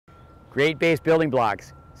GreatBase building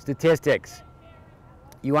blocks, statistics.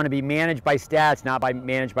 You want to be managed by stats, not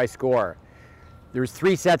managed by score. There's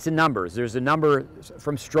 3 sets of numbers. There's a number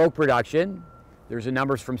from stroke production, there's the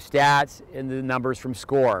numbers from stats, and the numbers from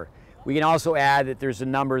score. We can also add that there's the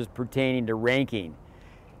numbers pertaining to ranking.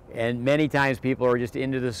 And many times people are just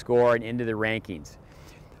into the score and into the rankings.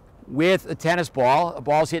 With a tennis ball, a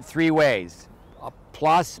ball's hit 3 ways. A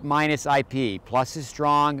plus, minus, IP. Plus is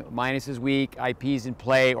strong, minus is weak, IP is in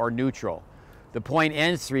play or neutral. The point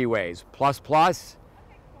ends 3 ways. Plus, plus,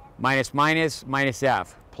 minus, minus, minus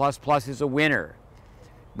F. Plus, plus is a winner.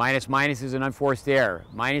 Minus, minus is an unforced error.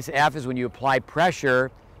 Minus F is when you apply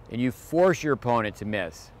pressure and you force your opponent to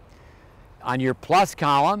miss. On your plus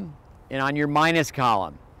column and on your minus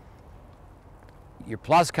column. Your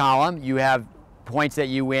plus column, you have points that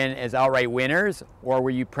you win as outright winners or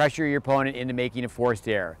where you pressure your opponent into making a forced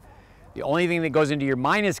error. The only thing that goes into your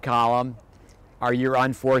minus column are your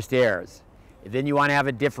unforced errors. Then you want to have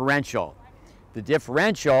a differential. The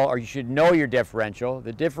differential, or you should know your differential,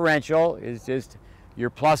 the differential is just your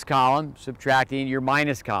plus column subtracting your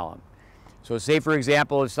minus column. So say, for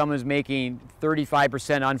example, if someone's making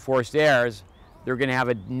 35% unforced errors, they're going to have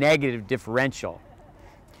a negative differential.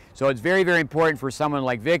 So it's very, very important for someone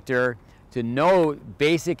like Victor to know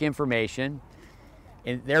basic information,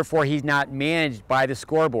 and therefore he's not managed by the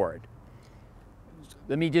scoreboard.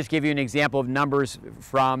 Let me just give you an example of numbers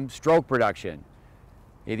from stroke production.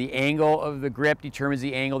 Okay, the angle of the grip determines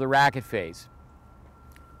the angle of the racket face.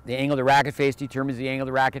 The angle of the racket face determines the angle of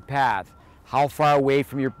the racket path. How far away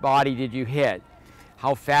from your body did you hit?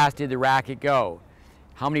 How fast did the racket go?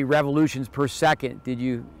 How many revolutions per second did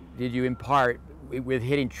you impart with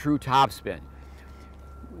hitting true topspin?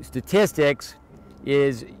 Statistics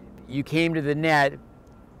is you came to the net,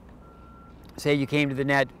 say you came to the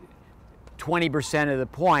net 20% of the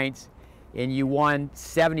points and you won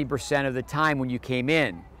 70% of the time when you came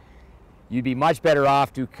in. You'd be much better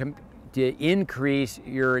off to increase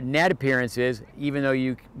your net appearances, even though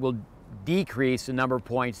you will decrease the number of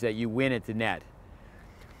points that you win at the net.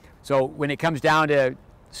 So when it comes down to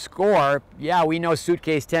score, yeah, we know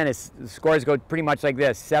suitcase tennis, the scores go pretty much like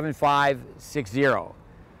this: 7-5, 6-0,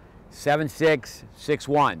 7-6,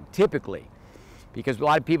 6-1, typically, because a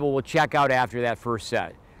lot of people will check out after that first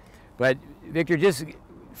set. But Victor, just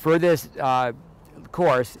for this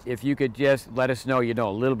course, if you could just let us know you know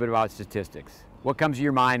a little bit about statistics. What comes to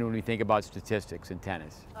your mind when we think about statistics in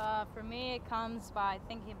tennis? For me, it comes by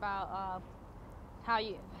thinking about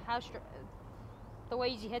the way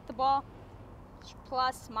you hit the ball.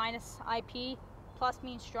 Plus, minus, IP. Plus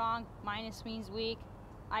means strong, minus means weak.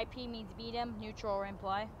 IP means medium, neutral, or in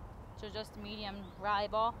play. So just a medium rally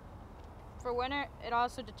ball. For winner, it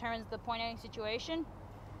also determines the point ending situation.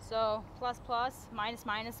 So plus, plus, minus,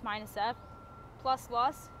 minus, minus F. Plus,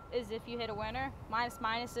 plus is if you hit a winner. Minus,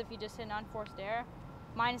 minus if you just hit an unforced error.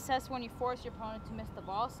 Minus S when you force your opponent to miss the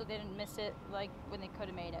ball, so they didn't miss it like when they could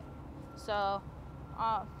have made it. So,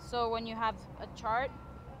 when you have a chart,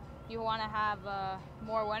 you want to have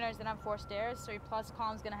more winners than unforced errors. So your plus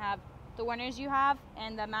column is going to have the winners you have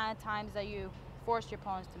and the amount of times that you forced your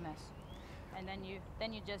opponents to miss. And then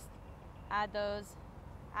you just add those.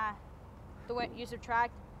 You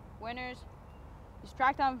subtract winners. You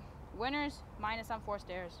subtract on winners minus unforced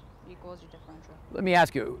errors equals your differential. Let me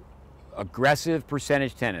ask you, aggressive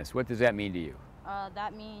percentage tennis, what does that mean to you?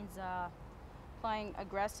 That means playing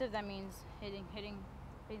aggressive. That means hitting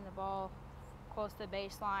the ball close to the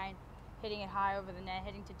baseline, hitting it high over the net,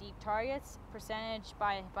 hitting to deep targets. Percentage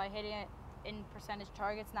by hitting it in percentage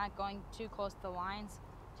targets, not going too close to the lines,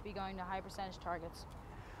 to be going to high percentage targets.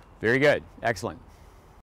 Very good. Excellent.